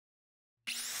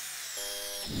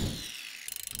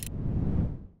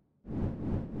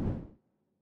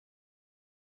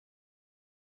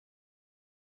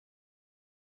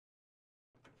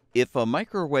If a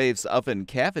microwave's oven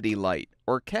cavity light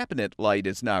or cabinet light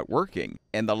is not working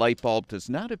and the light bulb does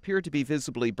not appear to be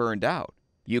visibly burned out,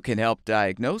 you can help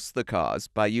diagnose the cause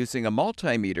by using a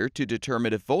multimeter to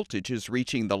determine if voltage is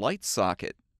reaching the light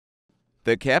socket.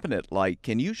 The cabinet light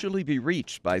can usually be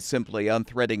reached by simply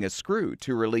unthreading a screw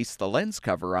to release the lens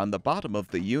cover on the bottom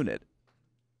of the unit.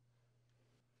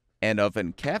 An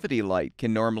oven cavity light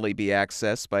can normally be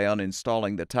accessed by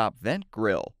uninstalling the top vent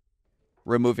grill,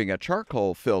 removing a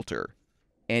charcoal filter,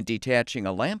 and detaching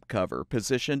a lamp cover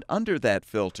positioned under that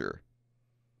filter.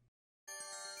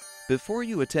 Before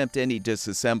you attempt any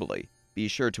disassembly, be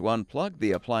sure to unplug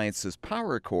the appliance's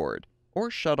power cord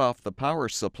or shut off the power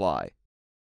supply.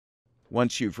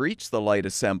 Once you've reached the light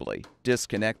assembly,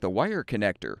 disconnect the wire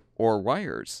connector or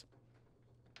wires.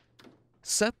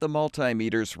 Set the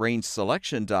multimeter's range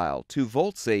selection dial to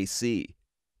volts AC,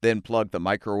 then plug the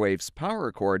microwave's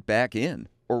power cord back in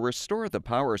or restore the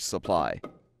power supply.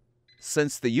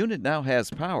 Since the unit now has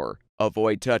power,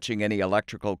 avoid touching any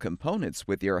electrical components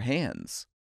with your hands.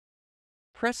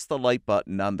 Press the light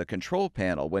button on the control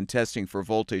panel when testing for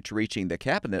voltage reaching the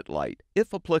cabinet light,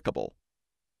 if applicable.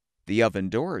 The oven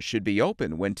door should be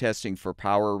open when testing for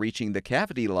power reaching the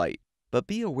cavity light, but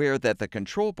be aware that the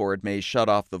control board may shut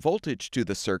off the voltage to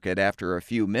the circuit after a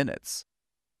few minutes.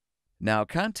 Now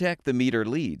contact the meter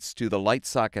leads to the light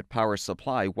socket power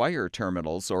supply wire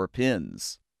terminals or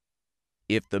pins.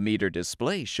 If the meter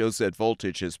display shows that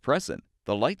voltage is present,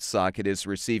 the light socket is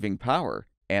receiving power,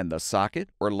 and the socket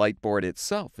or light board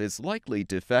itself is likely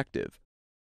defective.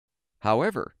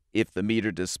 However, if the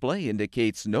meter display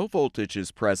indicates no voltage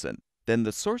is present, then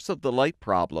the source of the light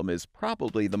problem is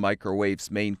probably the microwave's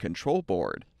main control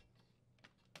board.